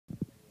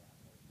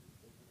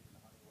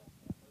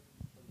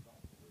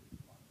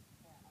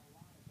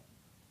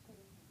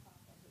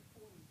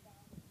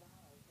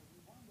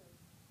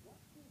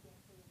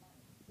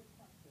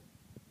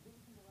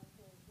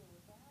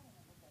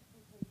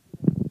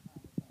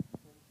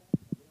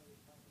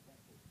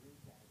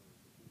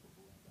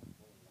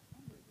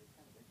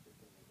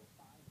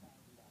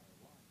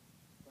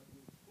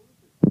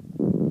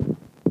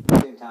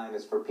time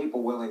is for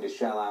people willing to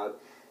shell out,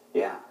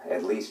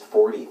 at least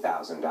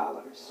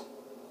 $40,000.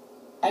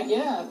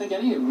 Yeah, I think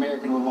any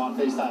American would want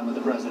FaceTime with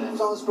the president.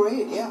 Sounds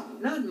great, yeah.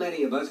 Not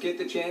many of us get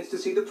the chance to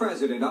see the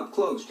president up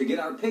close to get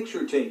our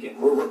picture taken.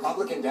 We're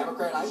Republican,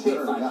 Democrat, I'd pay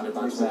 $500 for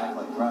that.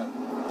 Exactly, right.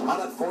 How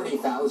about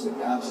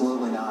 $40,000?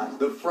 Absolutely not.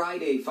 The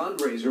Friday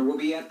fundraiser will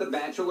be at the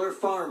Bachelor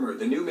Farmer,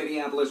 the new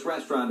Minneapolis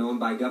restaurant owned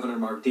by Governor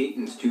Mark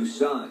Dayton's two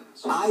sons.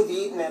 I've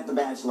eaten at the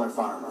Bachelor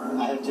Farmer.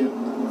 I have too.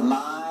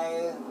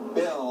 My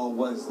bill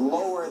was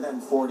lower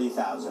than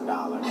 $40,000.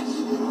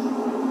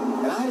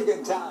 And I had a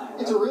good time.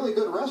 It's a really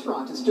good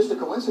restaurant. It's just a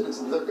coincidence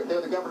that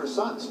they're the governor's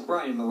sons.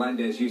 Brian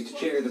Melendez used to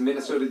chair the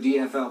Minnesota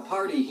DFL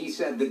party. He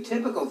said the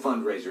typical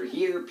fundraiser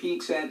here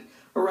peaks at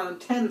around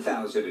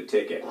 $10,000 a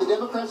ticket. The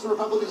Democrats and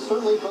Republicans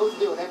certainly both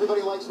do it.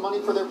 Everybody likes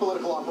money for their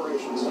political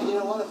operations. And you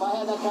know what? If I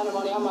had that kind of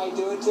money, I might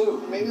do it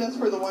too. Maybe that's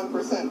for the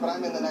 1%, but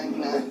I'm in the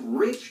 99%.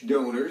 Rich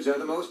donors are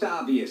the most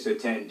obvious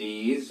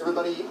attendees.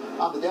 Everybody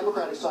on the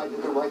Democratic side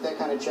who can write that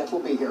kind of check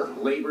will be here.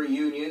 Labor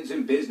unions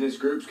and business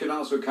groups can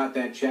also cut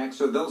that check,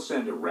 so they'll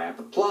send a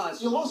rep.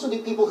 Plus, You'll also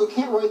get people who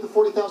can't write the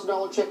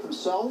 $40,000 check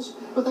themselves,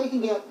 but they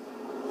can get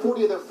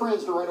 40 of their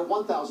friends to write a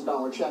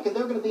 $1,000 check, and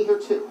they're going to be here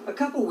too. a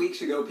couple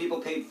weeks ago, people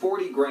paid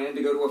 $40,000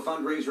 to go to a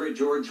fundraiser at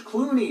George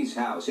Clooney's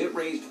house. It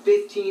raised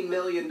 $15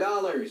 million.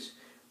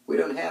 We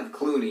don't have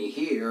Clooney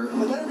here.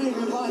 But that'd be a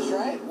good lunch,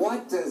 right?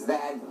 What does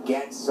that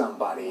get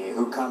somebody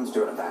who comes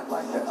to an event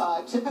like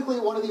this? Typically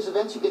at one of these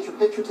events, you get your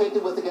picture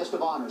taken with the guest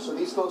of honor. So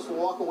these folks will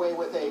walk away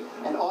with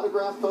an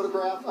autographed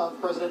photograph of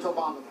President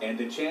Obama. And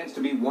a chance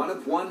to be one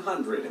of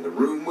 100 in the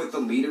room with the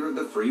leader of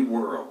the free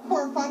world.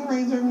 For a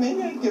fundraiser,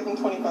 maybe I'd give them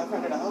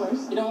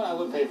 $2,500. You know what? I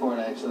would pay for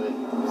it actually.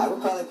 I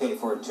would probably pay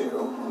for it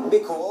too. It'd be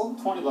cool.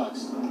 $20.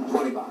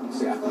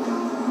 $20,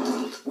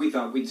 yeah. We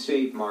thought we'd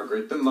save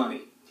Margaret the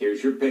money.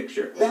 Here's your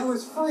picture. That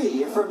was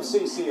free from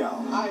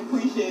CCO. I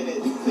appreciate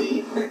it.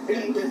 See?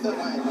 Thank you so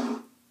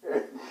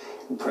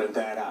much. Print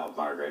that out,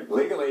 Margaret.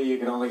 Legally, you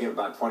can only give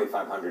about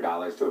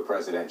 $2,500 to a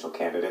presidential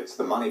candidate.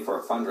 So the money for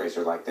a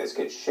fundraiser like this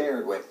gets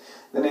shared with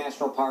the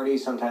national party,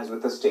 sometimes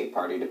with the state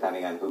party,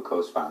 depending on who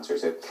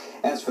co-sponsors it.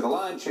 As for the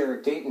lunch,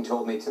 Eric Dayton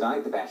told me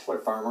tonight the Bachelor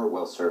Farmer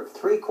will serve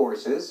 3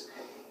 courses.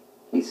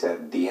 He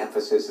said the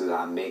emphasis is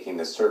on making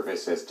the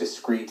service as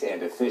discreet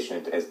and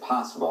efficient as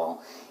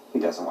possible. He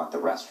doesn't want the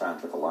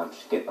restaurant or the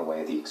lunch to get in the way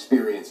of the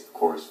experience, of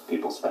course,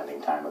 people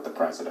spending time with the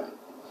president.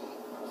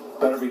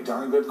 Better be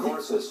darn good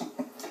courses.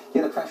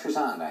 Yeah, the pressure's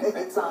on, I think.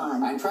 It's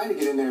on. I'm trying to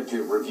get in there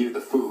to review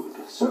the food.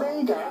 So, Well, there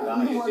you go.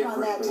 Yeah, You can work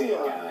on that, take too.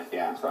 on it.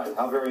 Yeah, that's right.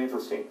 How very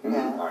interesting.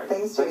 Yeah. All right.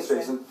 Thanks,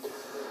 Jason.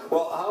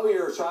 Well, how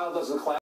your child doesn't clap